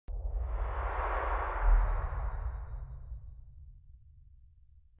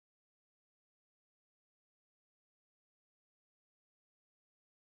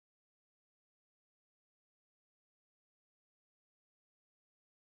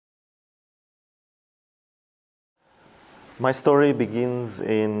My story begins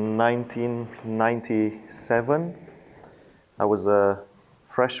in 1997. I was a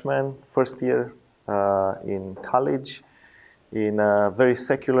freshman, first year in college, in a very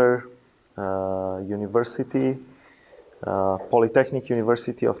secular university, Polytechnic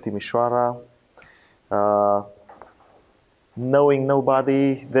University of Timișoara. Knowing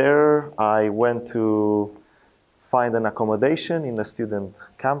nobody there, I went to find an accommodation in a student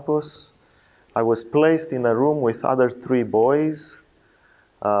campus. I was placed in a room with other 3 boys.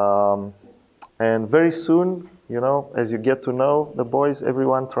 And very soon, as you get to know the boys,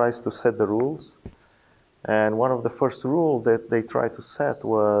 everyone tries to set the rules. And one of the first rules that they tried to set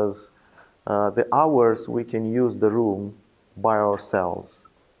was the hours we can use the room by ourselves.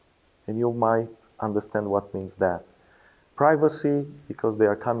 And you might understand what means that. Privacy, because they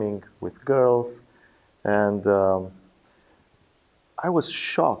are coming with girls. And I was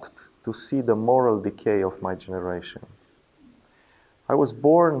shocked to see the moral decay of my generation. I was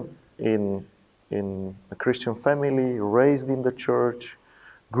born in a Christian family, raised in the church,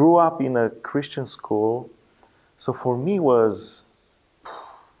 grew up in a Christian school. So for me was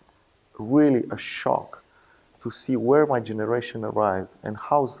really a shock to see where my generation arrived and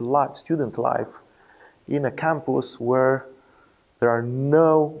how's student life in a campus where there are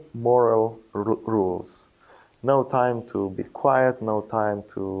no moral rules. No time to be quiet, no time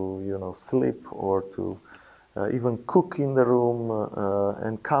to, sleep or to even cook in the room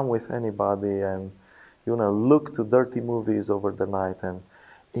and come with anybody and, look to dirty movies over the night. And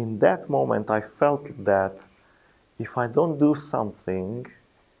in that moment, I felt that if I don't do something,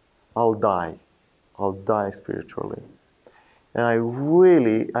 I'll die. I'll die spiritually. And I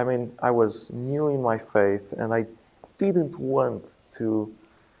was new in my faith and I didn't want to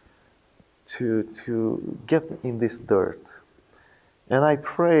get in this dirt. And I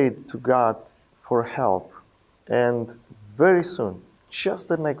prayed to God for help. And very soon, just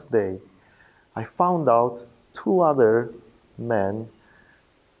the next day, I found out 2 other men,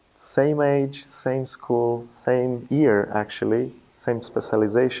 same age, same school, same year actually, same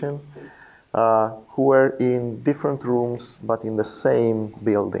specialization, who were in different rooms but in the same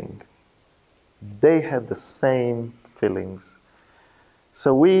building. They had the same feelings.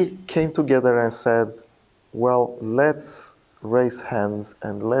 So we came together and said, well, let's raise hands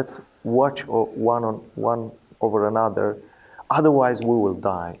and let's watch one over another, otherwise we will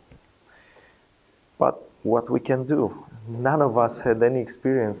die. But what we can do? None of us had any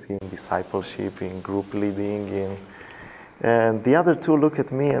experience in discipleship, in group leading, and the other 2 looked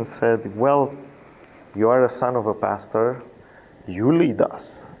at me and said, well, you are a son of a pastor, you lead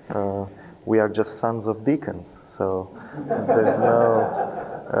us. We are just sons of deacons, so there's no...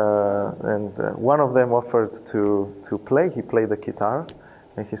 one of them offered to play. He played the guitar,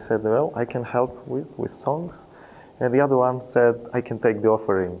 and he said, well, I can help with songs. And the other one said, I can take the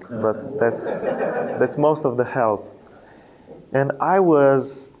offering, but that's most of the help. And I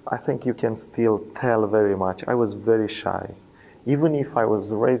think you can still tell very much, I was very shy. Even if I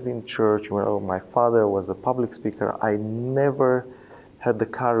was raised in church where my father was a public speaker, I never had the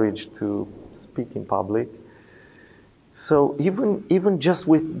courage to speak in public. So even just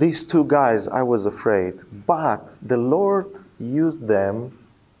with these 2 guys, I was afraid. But the Lord used them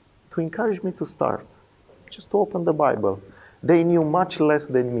to encourage me to start, just to open the Bible. They knew much less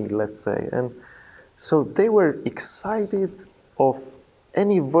than me, let's say. And so they were excited of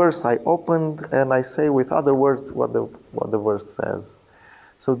any verse I opened and I say with other words what the verse says.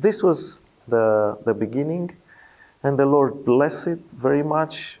 So this was the beginning. And the Lord blessed it very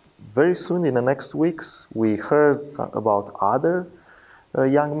much. Very soon, in the next weeks, we heard about other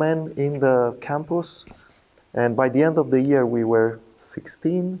young men in the campus. And by the end of the year, we were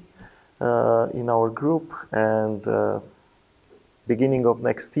 16 in our group. And beginning of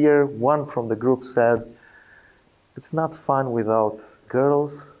next year, one from the group said, it's not fun without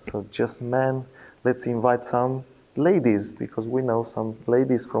girls, so just men. Let's invite some ladies, because we know some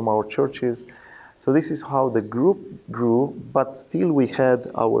ladies from our churches. So this is how the group grew, but still we had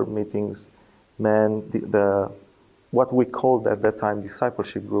our meetings, what we called at that time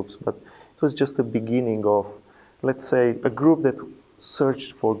discipleship groups, but it was just the beginning of, let's say, a group that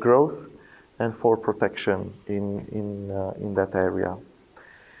searched for growth and for protection in that area.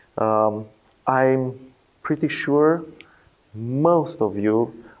 I'm pretty sure most of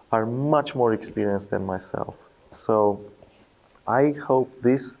you are much more experienced than myself. So I hope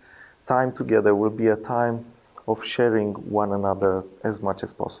this time together will be a time of sharing one another as much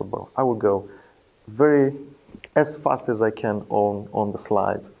as possible. I will go as fast as I can on the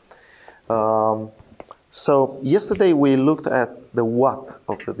slides. So yesterday we looked at the what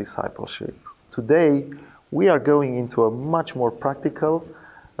of the discipleship. Today we are going into a much more practical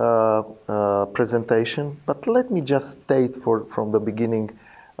presentation, but let me just state from the beginning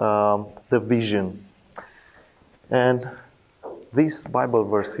the vision. And this Bible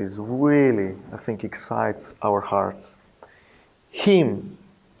verses really, I think, excites our hearts. Him,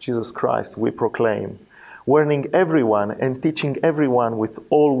 Jesus Christ, we proclaim, warning everyone and teaching everyone with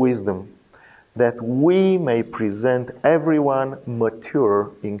all wisdom, that we may present everyone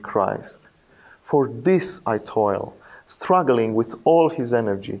mature in Christ. For this I toil, struggling with all His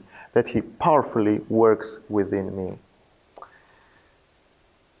energy, that He powerfully works within me.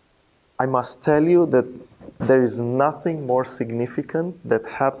 I must tell you that there is nothing more significant that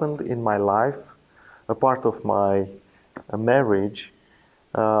happened in my life, a part of my marriage,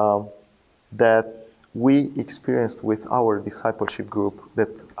 that we experienced with our discipleship group that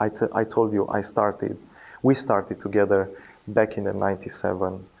I told you we started together back in the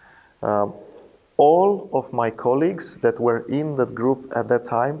 97. All of my colleagues that were in that group at that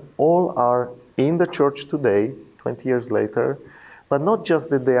time, all are in the church today, 20 years later, but not just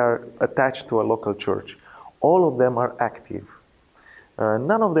that they are attached to a local church. All of them are active.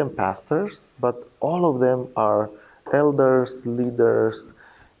 None of them pastors, but all of them are elders, leaders,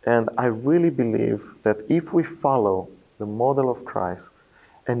 and I really believe that if we follow the model of Christ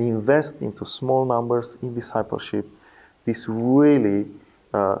and invest into small numbers in discipleship, this really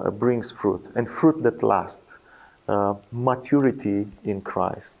brings fruit, and fruit that lasts, maturity in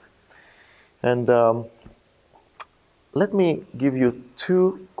Christ. And let me give you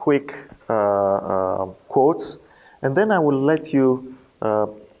two quick quotes, and then I will let you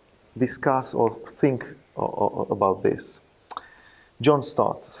discuss or think about this. John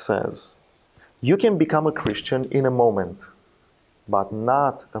Stott says, "You can become a Christian in a moment, but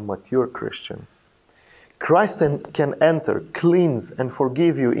not a mature Christian. Christ can enter, cleanse, and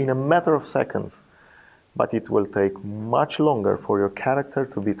forgive you in a matter of seconds, but it will take much longer for your character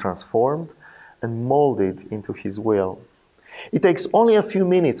to be transformed and molded into His will. It takes only a few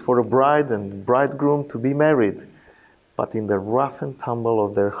minutes for a bride and bridegroom to be married, but in the rough and tumble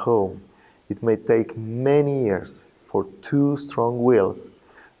of their home, it may take many years for two strong wills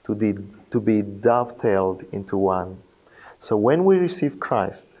to be dovetailed into one. So when we receive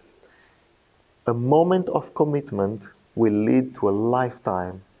Christ, a moment of commitment will lead to a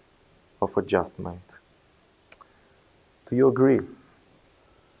lifetime of adjustment." Do you agree?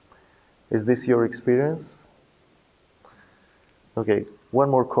 Is this your experience? Okay, one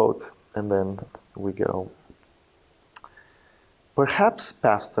more quote and then we go. Perhaps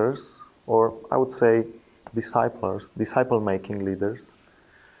pastors, or I would say disciples, disciple-making leaders,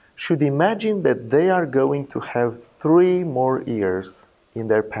 should imagine that they are going to have 3 more years in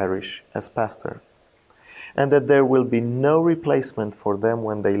their parish as pastor, and that there will be no replacement for them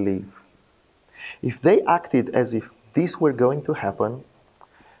when they leave. If they acted as if this were going to happen,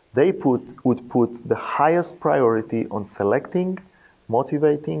 they would put the highest priority on selecting,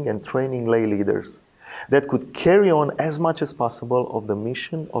 motivating, and training lay leaders that could carry on as much as possible of the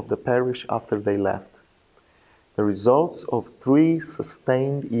mission of the parish after they left. The results of 3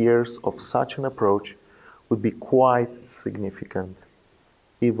 sustained years of such an approach would be quite significant,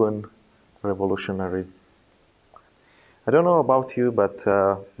 even revolutionary. I don't know about you, but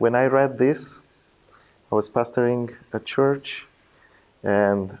when I read this, I was pastoring a church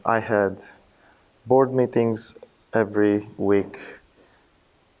and I had board meetings every week,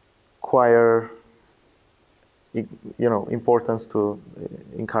 choir, importance to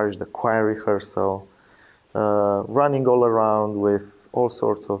encourage the choir rehearsal, running all around with all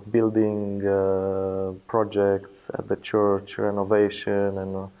sorts of building projects at the church, renovation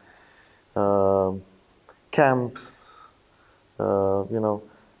and camps,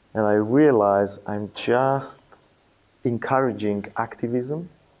 and I realize I'm just encouraging activism.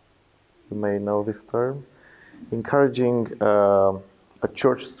 You may know this term. Encouraging a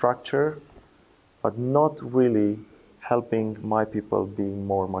church structure, but not really helping my people being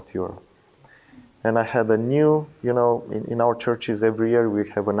more mature. And I had a new, in our churches every year we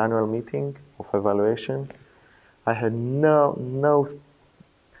have an annual meeting of evaluation. I had no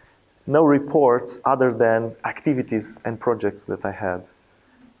reports other than activities and projects that I had,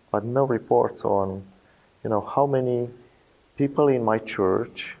 but no reports on, how many people in my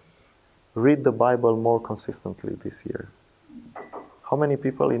church read the Bible more consistently this year. How many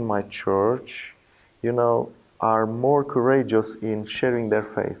people in my church, are more courageous in sharing their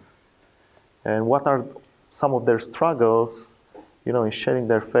faith? And what are some of their struggles, in sharing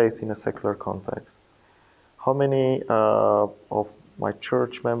their faith in a secular context? How many of my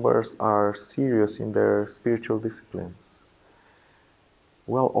church members are serious in their spiritual disciplines?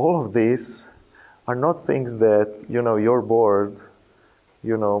 Well, all of these are not things that, your board,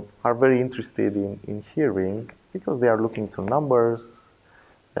 are very interested in hearing, because they are looking to numbers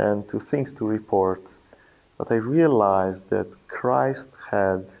and to things to report. But I realized that Christ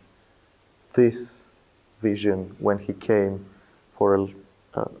had this vision when he came for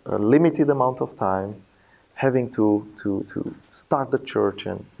a limited amount of time, having to start the church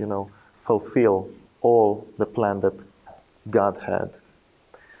and, fulfill all the plan that God had.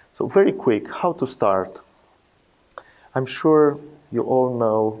 So very quick, how to start? I'm sure you all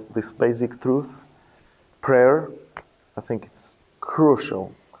know this basic truth. Prayer, I think it's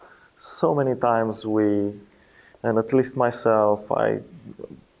crucial. So many times and at least myself, I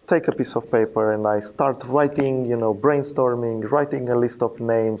take a piece of paper and I start writing, brainstorming, writing a list of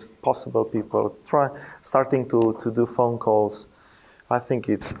names, possible people, starting to do phone calls. I think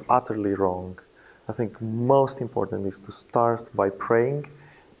it's utterly wrong. I think most important is to start by praying.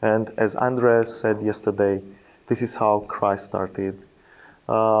 And as Andres said yesterday, this is how Christ started.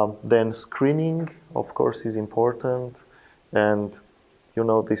 Then screening, of course, is important. And,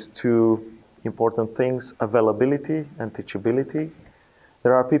 these two important things, availability and teachability.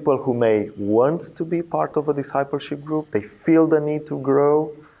 There are people who may want to be part of a discipleship group. They feel the need to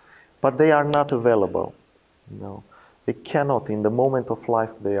grow, but they are not available. They cannot. In the moment of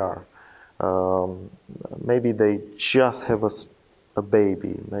life, they are. Maybe they just have a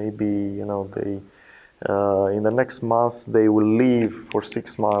baby. Maybe, they in the next month they will leave for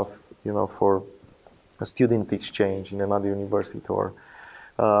 6 months, for a student exchange in another university. Or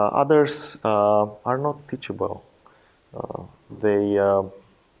others are not teachable.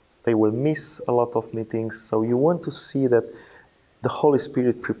 They will miss a lot of meetings. So you want to see that the Holy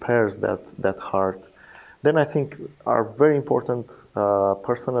Spirit prepares that heart. Then I think are very important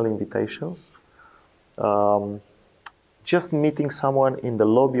personal invitations. Just meeting someone in the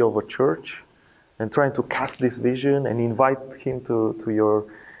lobby of a church and trying to cast this vision and invite him to your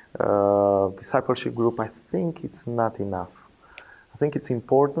discipleship group, I think it's not enough. I think it's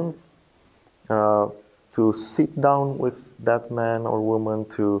important to sit down with that man or woman,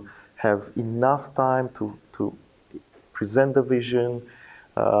 to have enough time to present the vision,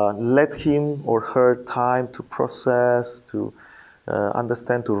 let him or her time to process, to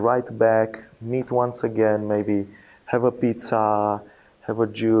understand, to write back, meet once again, maybe have a pizza, have a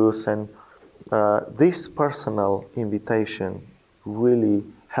juice. And this personal invitation really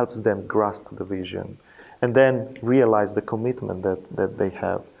helps them grasp the vision and then realize the commitment that they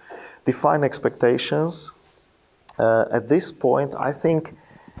have. Define expectations. At this point, I think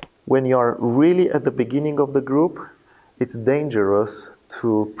when you're really at the beginning of the group, it's dangerous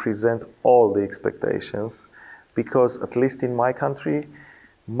to present all the expectations, because at least in my country,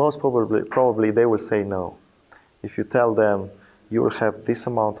 most probably they will say no. If you tell them you will have this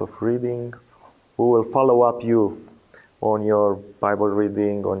amount of reading, we will follow up you on your Bible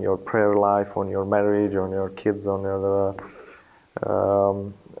reading, on your prayer life, on your marriage, on your kids, on your...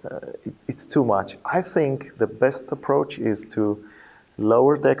 it's too much. I think the best approach is to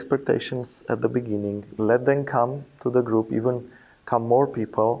lower the expectations at the beginning, let them come to the group, even come more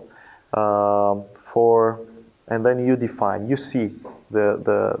people, and then you define, you see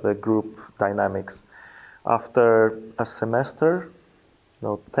the group dynamics. After a semester,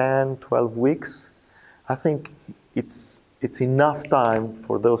 10, 12 weeks, I think it's enough time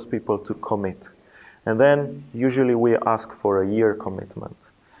for those people to commit. And then usually we ask for a year commitment.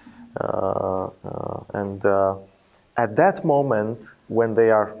 At that moment, when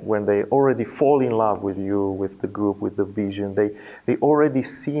they already fall in love with you, with the group, with the vision, they already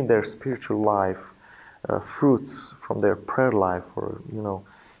see in their spiritual life fruits from their prayer life, or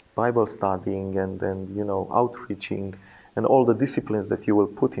Bible studying and outreaching and all the disciplines that you will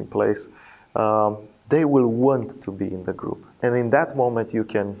put in place. They will want to be in the group, and in that moment you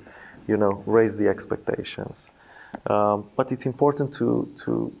can raise the expectations. But it's important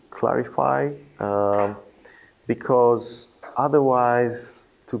to clarify, because otherwise,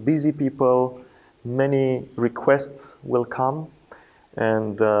 to busy people, many requests will come,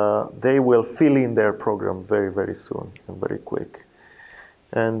 and they will fill in their program very, very soon and very quick.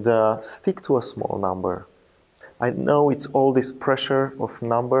 And stick to a small number. I know it's all this pressure of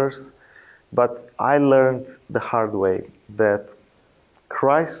numbers, but I learned the hard way that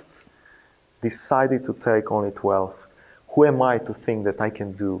Christ decided to take only 12. Who am I to think that I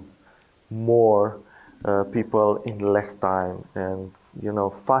can do more people in less time? And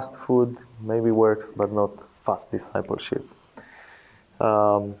fast food maybe works, but not fast discipleship.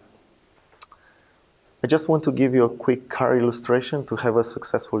 I just want to give you a quick car illustration to have a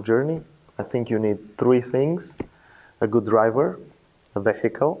successful journey. I think you need 3 things: a good driver, a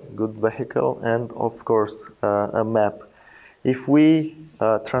vehicle, good vehicle, and of course a map. If we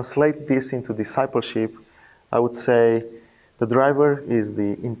translate this into discipleship, I would say the driver is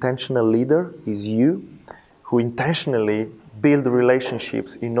the intentional leader, is you, who intentionally build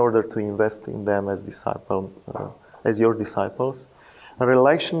relationships in order to invest in them as as your disciples. A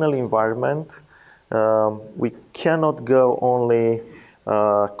relational environment, we cannot go only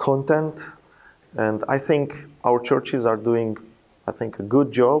content, and I think our churches are doing, I think, a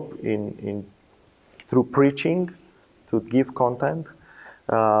good job in through preaching to give content.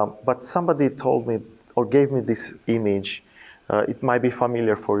 But somebody told me or gave me this image. It might be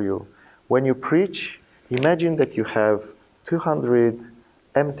familiar for you. When you preach, imagine that you have 200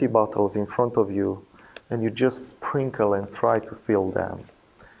 empty bottles in front of you, and you just sprinkle and try to fill them.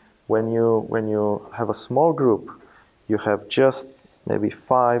 When you have a small group, you have just maybe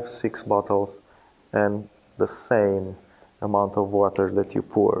 5, 6 bottles and the same amount of water that you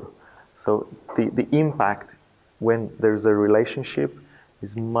pour. So the impact when there's a relationship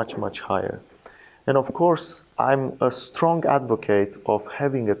is much, much higher. And of course, I'm a strong advocate of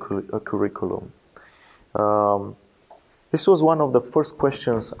having a curriculum. This was one of the first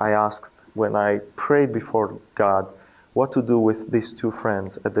questions I asked when I prayed before God what to do with these 2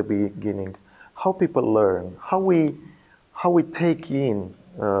 friends at the beginning. How people learn, how we take in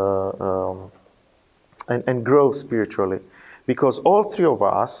and grow spiritually. Because all 3 of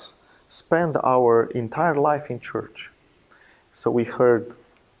us spend our entire life in church. So we heard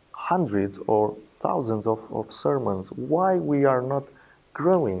hundreds or thousands of sermons. Why we are not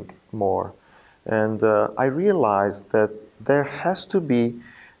growing more? And I realized that there has to be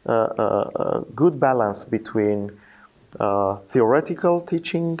a good balance between theoretical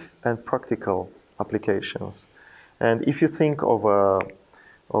teaching and practical applications. And if you think of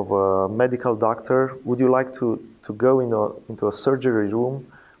a medical doctor, would you like to go into a surgery room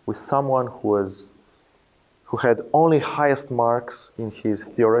with someone who had only highest marks in his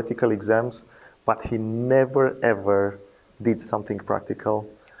theoretical exams, but he never ever did something practical?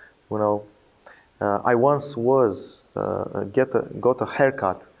 You know, I once got a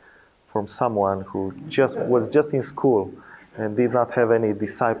haircut from someone who was just in school and did not have any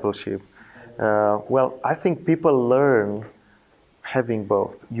discipleship. Well, I think people learn having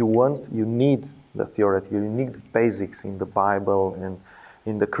both. You need the theoretical, you need the basics in the Bible and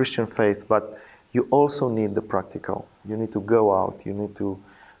in the Christian faith, but you also need the practical. You need to go out. You need to,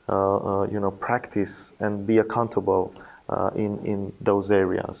 practice and be accountable in those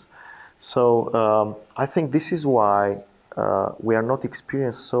areas. So I think this is why we are not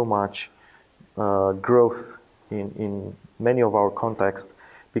experiencing so much growth in many of our contexts,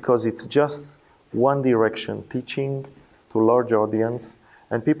 because it's just one direction, teaching to large audience,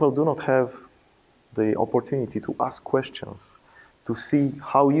 and people do not have the opportunity to ask questions, to see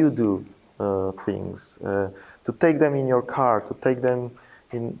how you do things, to take them in your car, to take them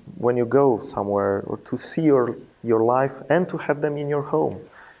in when you go somewhere, or to see your life, and to have them in your home,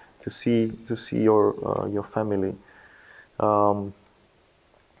 to see your family. I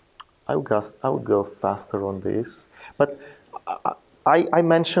would go faster on this, but I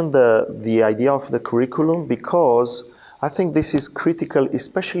mentioned the idea of the curriculum because I think this is critical,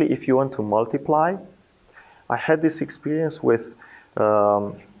 especially if you want to multiply. I had this experience with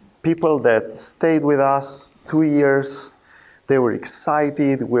people that stayed with us 2 years. They were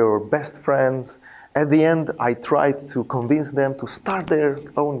excited. We were best friends. At the end, I tried to convince them to start their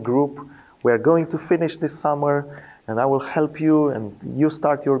own group. We are going to finish this summer, and I will help you, and you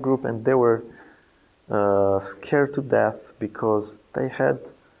start your group. And they were scared to death because they had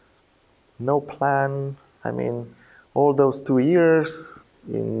no plan. I mean, all those 2 years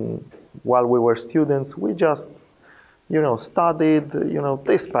while we were students, we just, studied,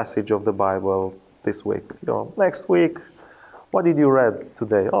 this passage of the Bible this week. Next week, what did you read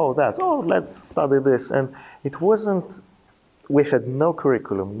today? Oh, let's study this. And it wasn't, we had no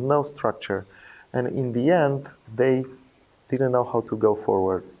curriculum, no structure. And in the end, they didn't know how to go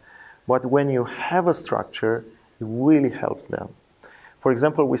forward. But when you have a structure, it really helps them. For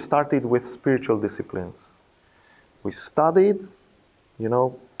example, we started with spiritual disciplines. We studied,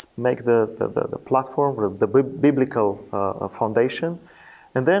 make the platform, the biblical foundation,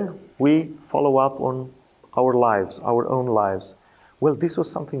 and then we follow up on our lives, our own lives. Well, this was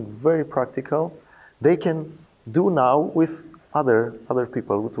something very practical. They can do now with other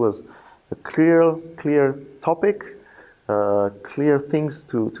people. It was a clear topic, clear things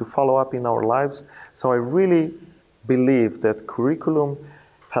to follow up in our lives. So I really believe that curriculum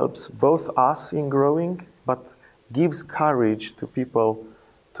helps both us in growing, but gives courage to people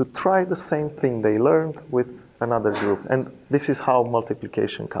to try the same thing they learned with another group. And this is how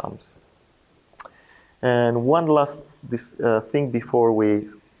multiplication comes. And one last thing before we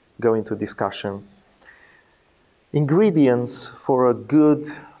go into discussion. Ingredients for a good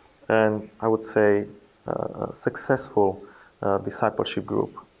and, I would say, successful discipleship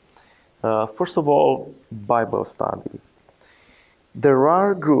group. First of all, Bible study. There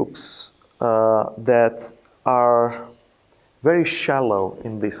are groups that are very shallow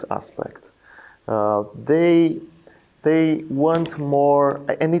in this aspect. They want more,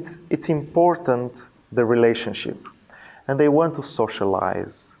 and it's important, the relationship, and they want to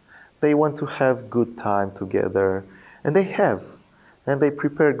socialize. They want to have good time together, and they have, and they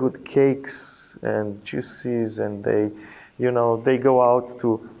prepare good cakes and juices, and they go out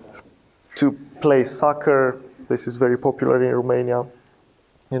to play soccer. This is very popular in Romania.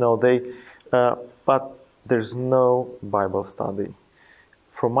 But there's no Bible study.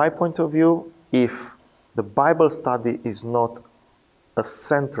 From my point of view, if the Bible study is not a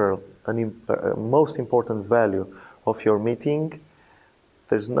central, most important value of your meeting,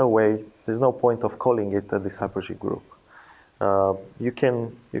 there's no point of calling it a discipleship group. You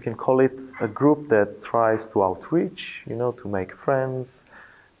can call it a group that tries to outreach, to make friends,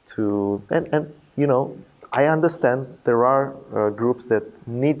 I understand there are groups that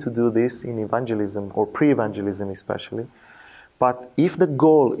need to do this in evangelism or pre-evangelism especially. But if the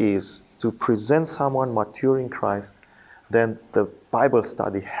goal is to present someone mature in Christ, then the Bible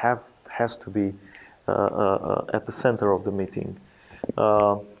study has to be at the center of the meeting.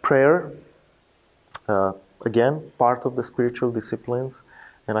 Prayer, again, part of the spiritual disciplines,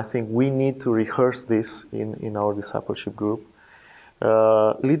 and I think we need to rehearse this in our discipleship group.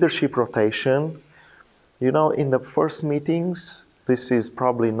 Leadership rotation. In the first meetings, this is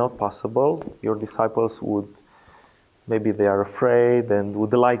probably not possible. Your disciples maybe they are afraid and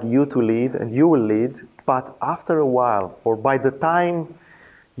would like you to lead, and you will lead. But after a while, or by the time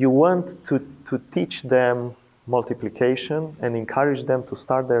you want to teach them multiplication and encourage them to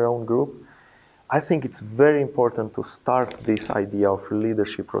start their own group, I think it's very important to start this idea of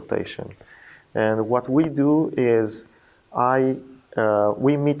leadership rotation. And what we do is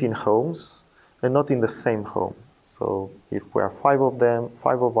we meet in homes and not in the same home. So if we are five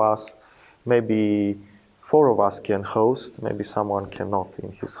of us, maybe 4 of us can host, maybe someone cannot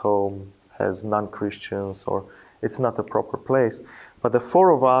in his home, has non-Christians, or it's not a proper place. But the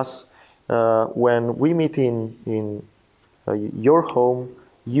 4 of us, when we meet in your home,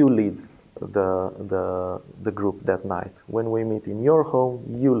 you lead the group that night. When we meet in your home,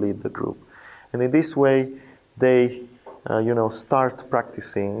 you lead the group. And in this way, they start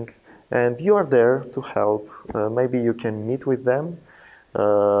practicing, and you are there to help. Maybe you can meet with them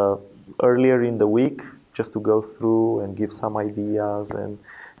earlier in the week just to go through and give some ideas and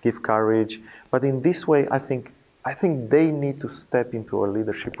give courage. But in this way, I think they need to step into a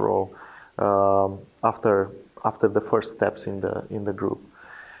leadership role after the first steps in the group.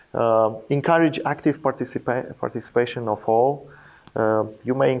 Encourage active participation of all.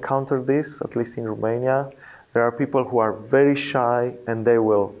 You may encounter this, at least in Romania. There are people who are very shy and they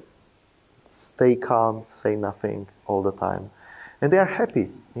will stay calm, say nothing all the time. And they are happy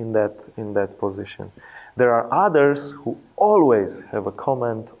in that position. There are others who always have a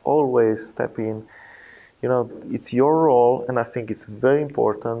comment, always step in. It's your role, and I think it's very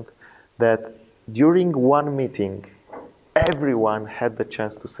important that during one meeting, everyone had the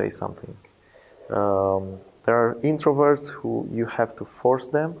chance to say something. There are introverts who you have to force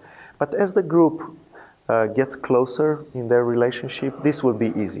them, but as the group gets closer in their relationship, this will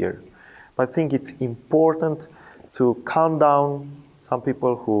be easier. But I think it's important to calm down some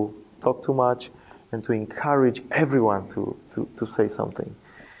people who talk too much and to encourage everyone to say something.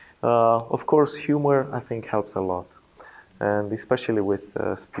 Of course, humor, I think, helps a lot. And especially with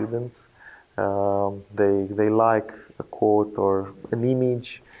students, they like a quote or an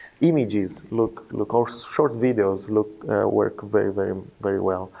image. Images or short videos work very, very, very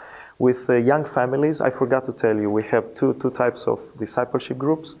well. With young families, I forgot to tell you, we have two types of discipleship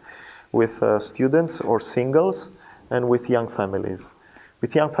groups, with students or singles, and with young families.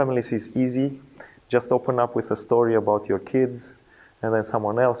 With young families, it's easy. Just open up with a story about your kids, and then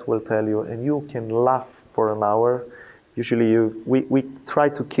someone else will tell you, and you can laugh for an hour. Usually, we try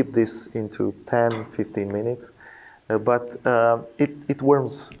to keep this into 10, 15 minutes, but it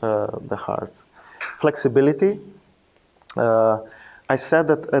warms the hearts. Flexibility. I said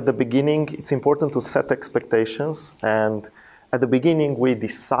that at the beginning, it's important to set expectations, and at the beginning, we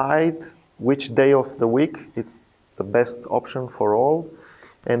decide which day of the week is the best option for all.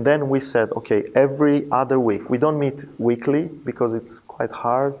 And then we said, okay, every other week. We don't meet weekly because it's quite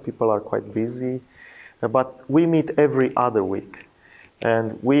hard. People are quite busy. but we meet every other week.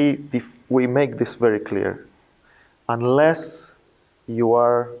 And we make this very clear. Unless you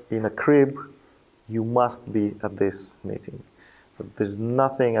are in a crib, you must be at this meeting. But there's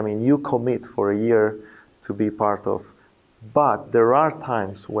nothing, I mean, you commit for a year to be part of. But there are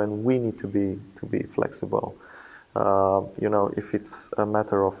times when we need to be flexible. You know, if it's a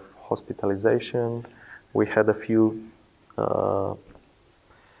matter of hospitalization, we had a few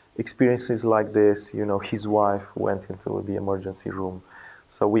experiences like this. You know, his wife went into the emergency room.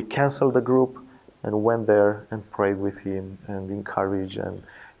 So we canceled the group and went there and prayed with him and encouraged and,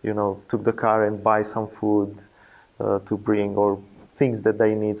 you know, took the car and buy some food to bring or things that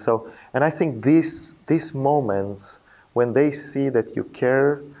they need. So, and I think these moments, when they see that you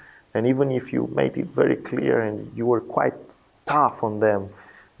care, and even if you made it very clear and you were quite tough on them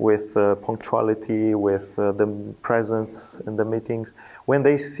with punctuality, with the presence in the meetings, when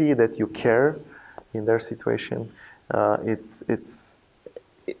they see that you care in their situation,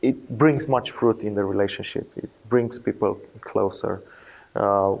 it brings much fruit in the relationship. It brings people closer.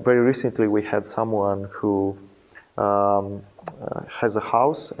 Very recently, we had someone who has a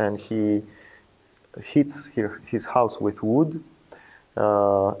house, and he hits his house with wood,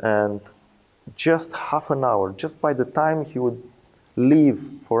 and just half an hour, just by the time he would leave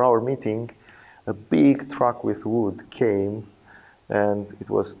for our meeting, a big truck with wood came, and it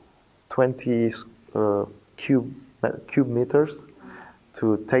was 20 cube meters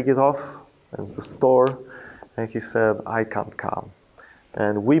to take it off and to store, and he said, I can't come.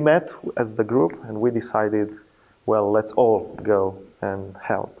 And we met as the group, and we decided, well, let's all go and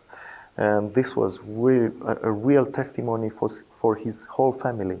help. And this was really a real testimony for his whole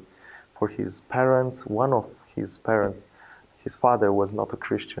family, for his parents. One of his parents, his father was not a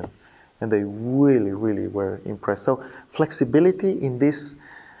Christian, and they really, really were impressed. So flexibility in these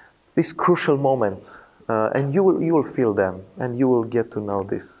crucial moments, and you will feel them, and you will get to know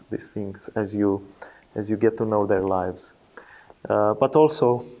these things as you get to know their lives. But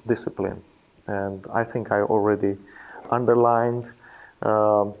also discipline, and I think I already underlined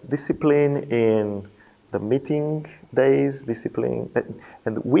discipline in the meeting days, discipline,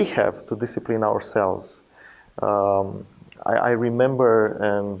 and we have to discipline ourselves. I remember,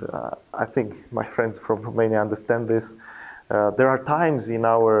 and I think my friends from Romania understand this. There are times in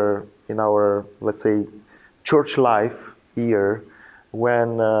our let's say church life year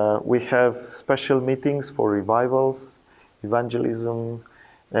when we have special meetings for revivals, evangelism,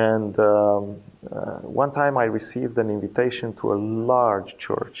 and one time I received an invitation to a large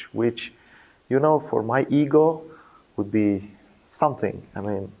church, which, you know, for my ego would be something. I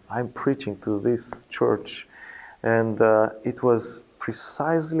mean, I'm preaching to this church, and it was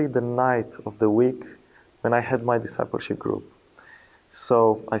precisely the night of the week when I had my discipleship group.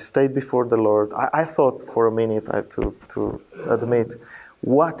 So I stayed before the Lord. I thought for a minute, I have to admit,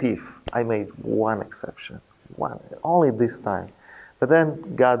 what if I made one exception? One, only this time. But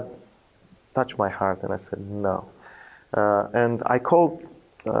then God touched my heart, and I said, no. And I called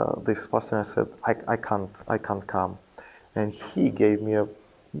this pastor, and I said, I can't come. And he gave me a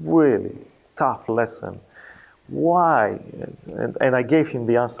really tough lesson. Why? And I gave him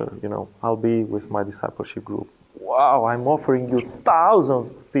the answer, you know, I'll be with my discipleship group. Wow, I'm offering you thousands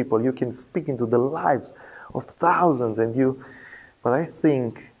of people. You can speak into the lives of thousands. But I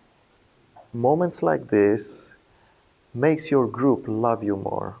think moments like this makes your group love you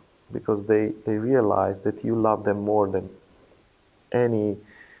more, because they realize that you love them more than any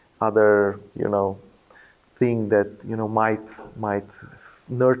other, you know, thing that, you know, might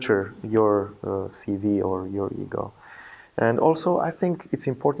nurture your CV or your ego. And also, I think it's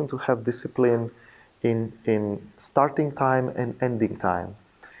important to have discipline in starting time and ending time.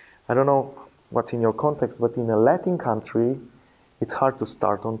 I don't know what's in your context, but in a Latin country, it's hard to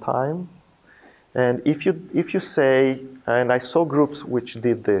start on time. And if you say, and I saw groups which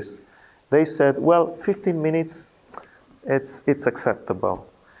did this, they said, well, 15 minutes, it's acceptable.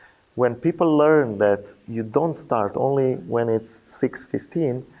 When people learn that you don't start only when it's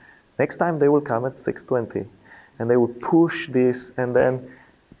 6:15, next time they will come at 6:20, and they will push this. And then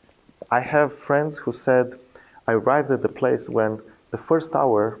I have friends who said, I arrived at the place when the first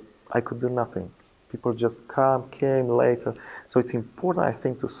hour I could do nothing. People just came later. So it's important, I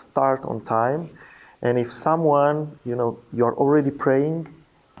think, to start on time. And if someone, you know, you're already praying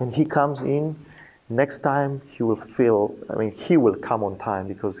and he comes in, next time he will come on time,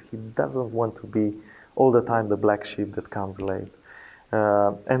 because he doesn't want to be all the time the black sheep that comes late.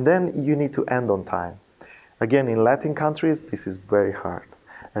 And then you need to end on time. Again, in Latin countries, this is very hard.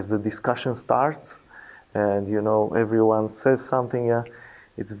 As the discussion starts and, you know, everyone says something,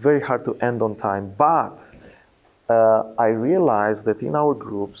 It's very hard to end on time. But I realized that in our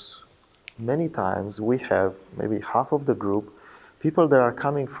groups, many times we have maybe half of the group, people that are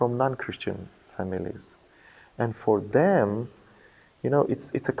coming from non-Christian families. And for them,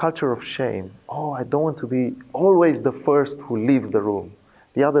 it's a culture of shame. Oh, I don't want to be always the first who leaves the room.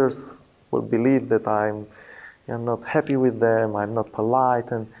 The others will believe that I'm not happy with them, I'm not polite.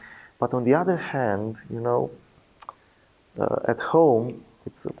 But on the other hand, at home,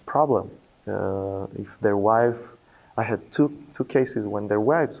 it's a problem. If their wife, I had two cases when their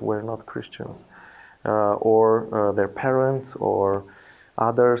wives were not Christians, or their parents or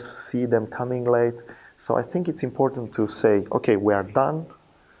others see them coming late. So I think it's important to say, okay, we are done,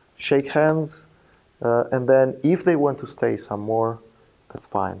 shake hands, and then if they want to stay some more, that's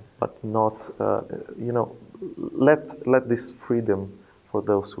fine, but not, let this freedom for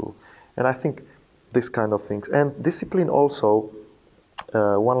those who, and I think this kind of things. And discipline also,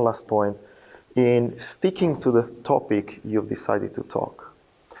 one last point, in sticking to the topic you've decided to talk.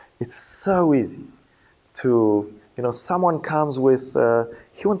 It's so easy to, someone comes with,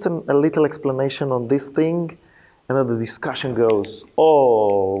 he wants a little explanation on this thing, and then the discussion goes,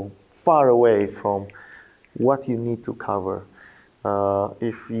 far away from what you need to cover.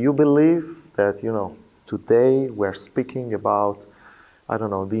 If you believe that, today we're speaking about,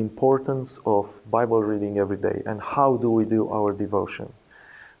 the importance of Bible reading every day and how do we do our devotion.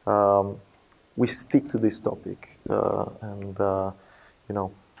 We stick to this topic and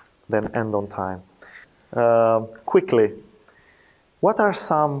then end on time. Quickly, what are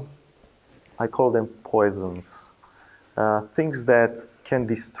some, I call them poisons, things that can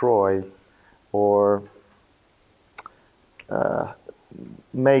destroy or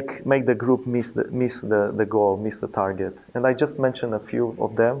make the group miss the goal, miss the target? And I just mentioned a few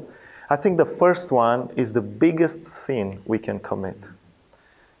of them. I think the first one is the biggest sin we can commit.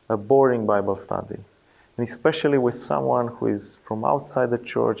 A boring Bible study. And especially with someone who is from outside the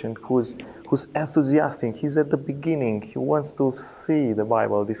church and who's enthusiastic. He's at the beginning. He wants to see the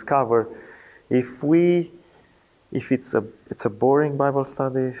Bible, discover. If it's a boring Bible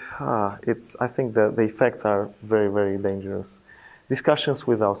study, I think the effects are very, very dangerous. Discussions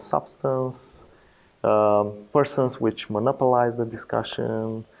without substance, persons which monopolize the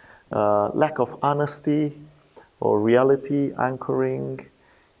discussion, lack of honesty or reality anchoring.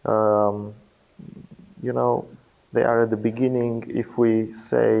 They are at the beginning. If we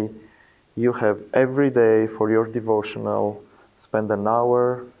say you have every day for your devotional, spend an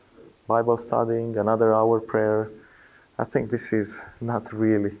hour Bible studying, another hour prayer, I think this is not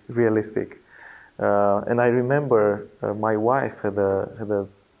really realistic. And I remember my wife had a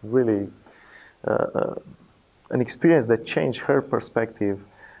really an experience that changed her perspective.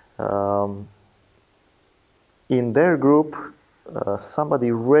 In their group,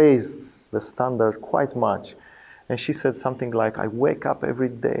 somebody raised the standard quite much. And she said something like, I wake up every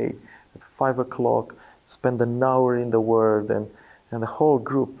day at 5 o'clock, spend an hour in the Word, and the whole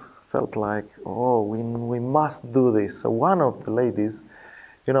group felt like, we must do this. So one of the ladies,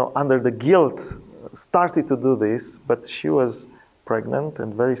 under the guilt, started to do this, but she was pregnant,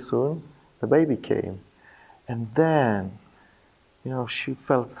 and very soon the baby came. And then, she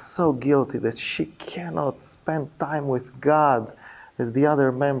felt so guilty that she cannot spend time with God as the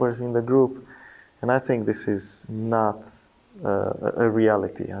other members in the group. And I think this is not a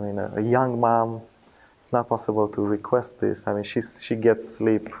reality. I mean, a young mom, it's not possible to request this. I mean, she gets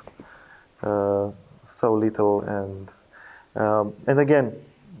sleep so little, and again,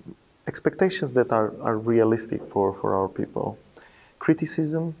 expectations that are realistic for our people.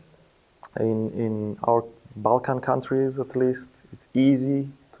 Criticism, in our Balkan countries at least, it's easy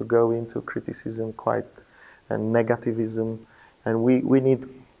to go into criticism, and negativism, and we need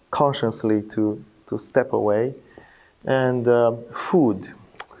consciously to step away. And food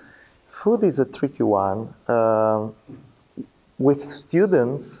is a tricky one. With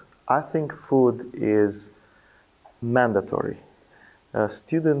students, I think food is mandatory.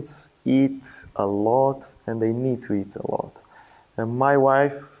 Students eat a lot, and they need to eat a lot. And my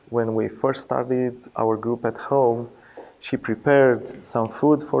wife, when we first started our group at home, she prepared some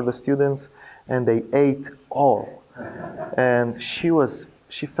food for the students, and they ate all. And she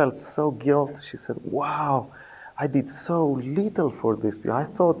felt so guilty. She said, wow, I did so little for this. I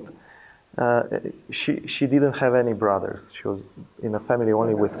thought she didn't have any brothers. She was in a family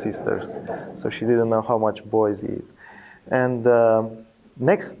only with sisters. So she didn't know how much boys eat. And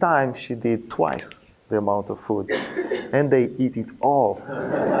next time she did twice the amount of food. And they eat it all.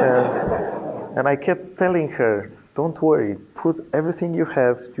 And I kept telling her, don't worry, put everything you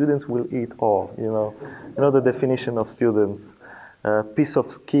have, students will eat all. You know the definition of students. a piece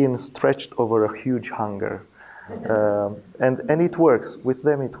of skin stretched over a huge hunger. And it works. With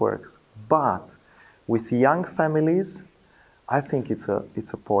them it works. But with young families, I think it's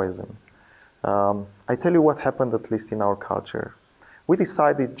a poison. I tell you what happened, at least in our culture. We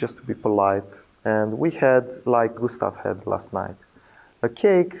decided just to be polite, and we had, like Gustav had last night, a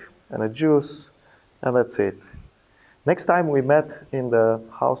cake and a juice, and that's it. Next time we met in the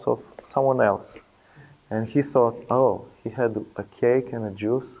house of someone else, and he thought, oh, he had a cake and a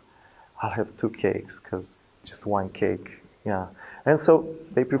juice, I'll have 2 cakes, because just 1 cake, yeah. And so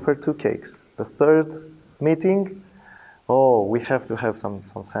they prepared 2 cakes. The third meeting, oh, we have to have some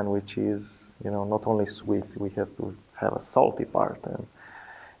sandwiches, not only sweet, we have to have a salty part.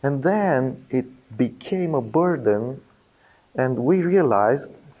 And then it became a burden, and we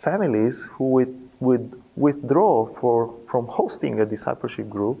realized families who would withdraw from hosting a discipleship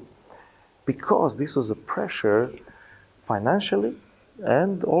group because this was a pressure financially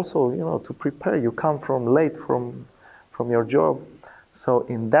and also, to prepare. You come late from your job. So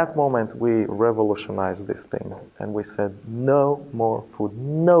in that moment, we revolutionized this thing, and we said, no more food.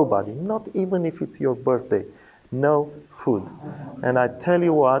 Nobody, not even if it's your birthday, no food. And I tell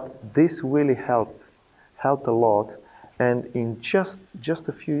you what, this really helped a lot. And in just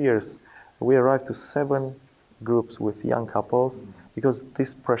a few years, we arrived to 7 groups with young couples because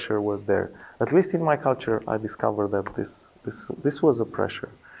this pressure was there. At least in my culture, I discovered that this was a pressure.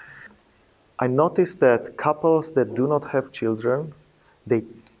 I noticed that couples that do not have children, they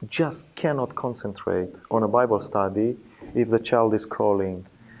just cannot concentrate on a Bible study if the child is crawling.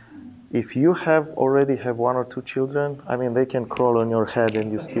 If you already have 1 or 2 children, they can crawl on your head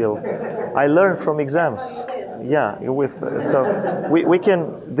and you still... I learned from exams. Yeah, so we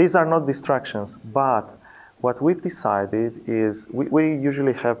can... These are not distractions, but what we've decided is we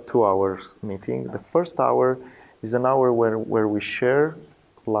usually have 2 hours meeting. The first hour is an hour where we share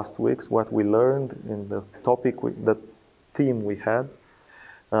last week's what we learned in the topic, the theme we had,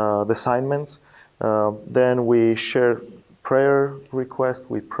 the assignments. Then we share prayer requests,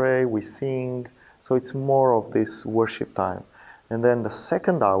 we pray, we sing. So it's more of this worship time. And then the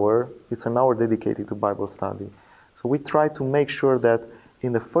second hour, it's an hour dedicated to Bible study. So we try to make sure that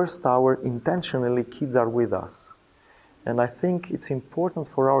in the first hour, intentionally, kids are with us. And I think it's important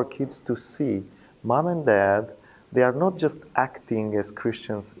for our kids to see mom and dad, they are not just acting as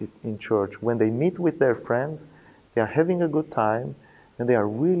Christians in church. When they meet with their friends, they are having a good time, and they are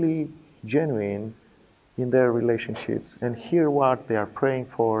really genuine in their relationships, and hear what they are praying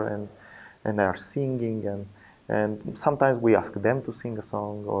for, and they are singing, and sometimes we ask them to sing a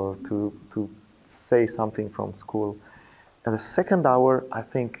song or to say something from school. And the second hour, I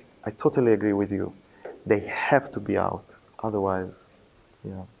think, I totally agree with you. They have to be out. Otherwise,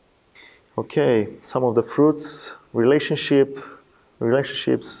 yeah. Okay, some of the fruits: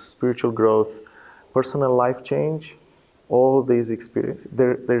 relationships, spiritual growth, personal life change, all these experiences.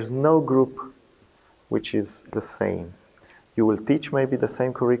 There's no group which is the same. You will teach maybe the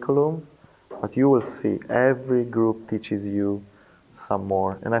same curriculum, but you will see every group teaches you some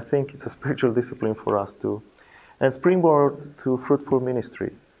more. And I think it's a spiritual discipline for us too. And springboard to fruitful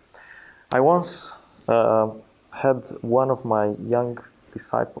ministry. I once had one of my young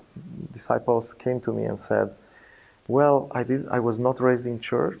disciples came to me and said, well, I was not raised in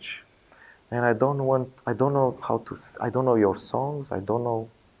church, and I don't know your songs,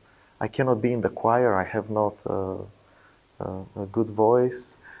 I cannot be in the choir, I have not a good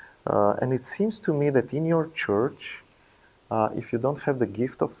voice. And it seems to me that in your church, if you don't have the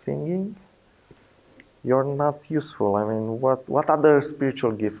gift of singing, you're not useful. What other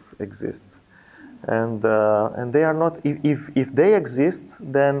spiritual gifts exist? And they are not. If they exist,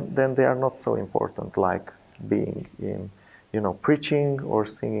 then they are not so important, like being in, preaching or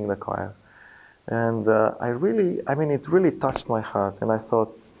singing the choir. And it really touched my heart. And I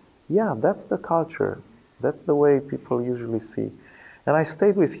thought, yeah, that's the culture. That's the way people usually see. And I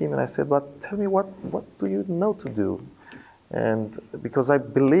stayed with him and I said, but tell me, what do you know to do? And because I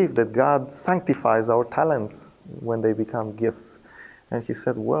believe that God sanctifies our talents when they become gifts. And he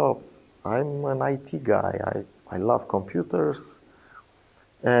said, well, I'm an IT guy. I love computers.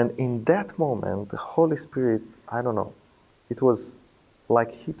 And in that moment, the Holy Spirit, I don't know, it was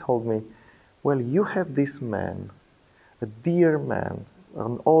like he told me, well, you have this man, a dear man,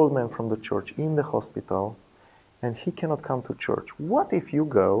 an old man from the church in the hospital, and he cannot come to church. What if you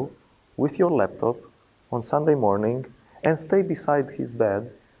go with your laptop on Sunday morning and stay beside his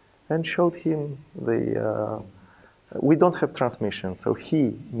bed and showed him the... we don't have transmission, so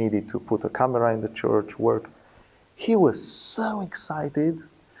he needed to put a camera in the church, work. He was so excited.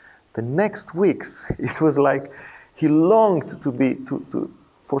 The next weeks, it was like He longed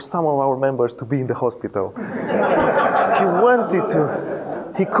for some of our members to be in the hospital. He wanted to.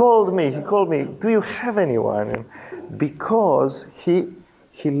 He called me, do you have anyone? And because he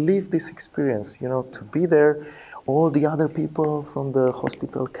lived this experience, to be there, all the other people from the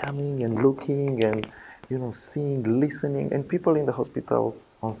hospital coming and looking and, seeing, listening, and people in the hospital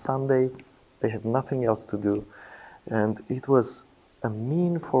on Sunday, they have nothing else to do. And it was a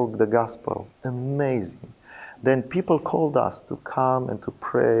mean for the gospel, amazing. Then people called us to come and to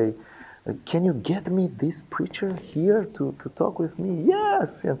pray. Can you get me this preacher here to talk with me?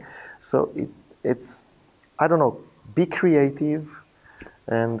 Yes. And so it's, I don't know, be creative.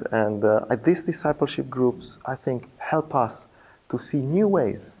 And these discipleship groups, I think, help us to see new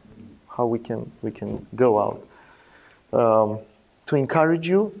ways how we can go out. To encourage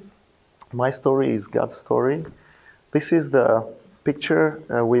you, my story is God's story. This is the picture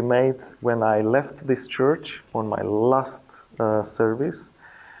we made when I left this church on my last service.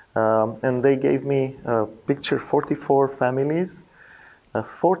 And they gave me a picture, 44 families.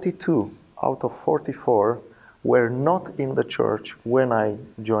 42 out of 44 were not in the church when I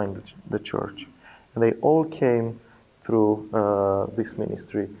joined the church. And they all came through this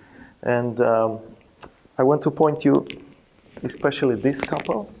ministry. And I want to point you, especially this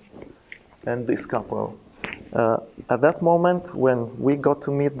couple and this couple. At that moment, when we got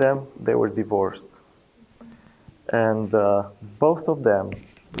to meet them, they were divorced. And both of them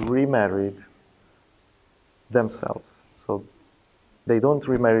remarried themselves. So they don't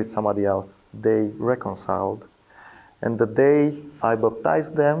remarry somebody else. They reconciled. And the day I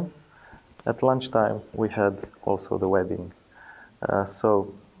baptized them, at lunchtime, we had also the wedding.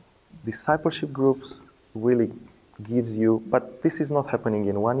 So discipleship groups really gives you, but this is not happening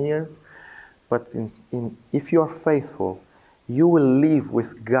in 1 year, but if you are faithful, you will live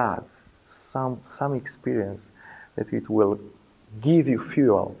with God some experience that it will give you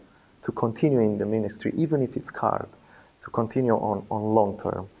fuel to continue in the ministry, even if it's hard, to continue on long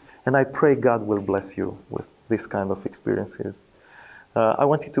term. And I pray God will bless you with this kind of experiences. I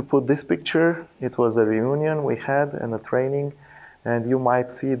wanted to put this picture. It was a reunion we had and a training. And you might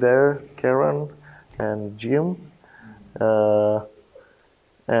see there Karen and Jim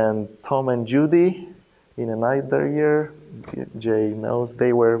and Tom and Judy in another year. Jay knows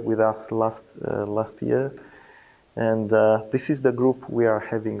they were with us last year. And this is the group we are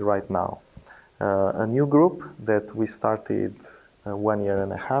having right now. A new group that we started 1 year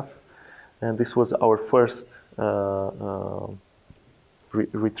and a half. And this was our first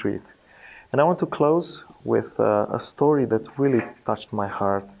retreat. And I want to close with a story that really touched my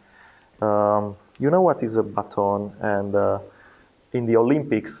heart. You know what is a baton? And in the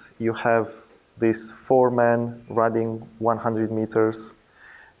Olympics, you have these 4 men running 100 meters.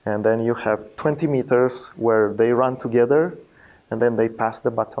 And then you have 20 meters where they run together. And then they pass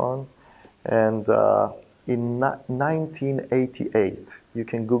the baton. And in 1988, you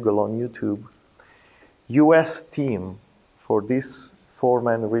can Google on YouTube, US team for this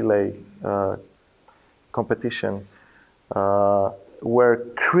 4-man relay competition were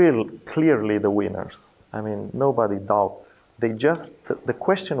clearly the winners. I mean, nobody doubted. The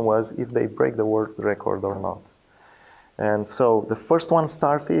question was if they break the world record or not. And so the first one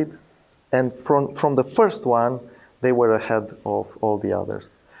started, and from the first one, they were ahead of all the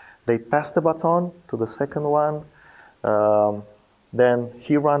others. They passed the baton to the second one, then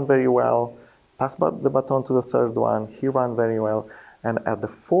he ran very well, passed the baton to the third one, he ran very well, and at the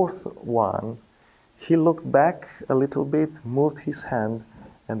fourth one, he looked back a little bit, moved his hand,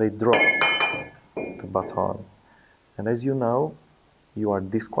 and they dropped the baton. And as you know, you are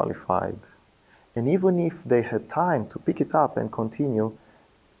disqualified. And even if they had time to pick it up and continue,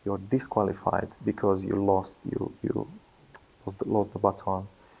 you're disqualified because you lost the baton.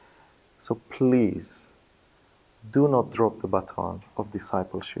 So please, do not drop the baton of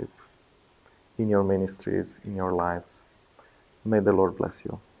discipleship in your ministries, in your lives. May the Lord bless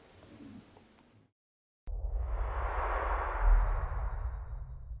you.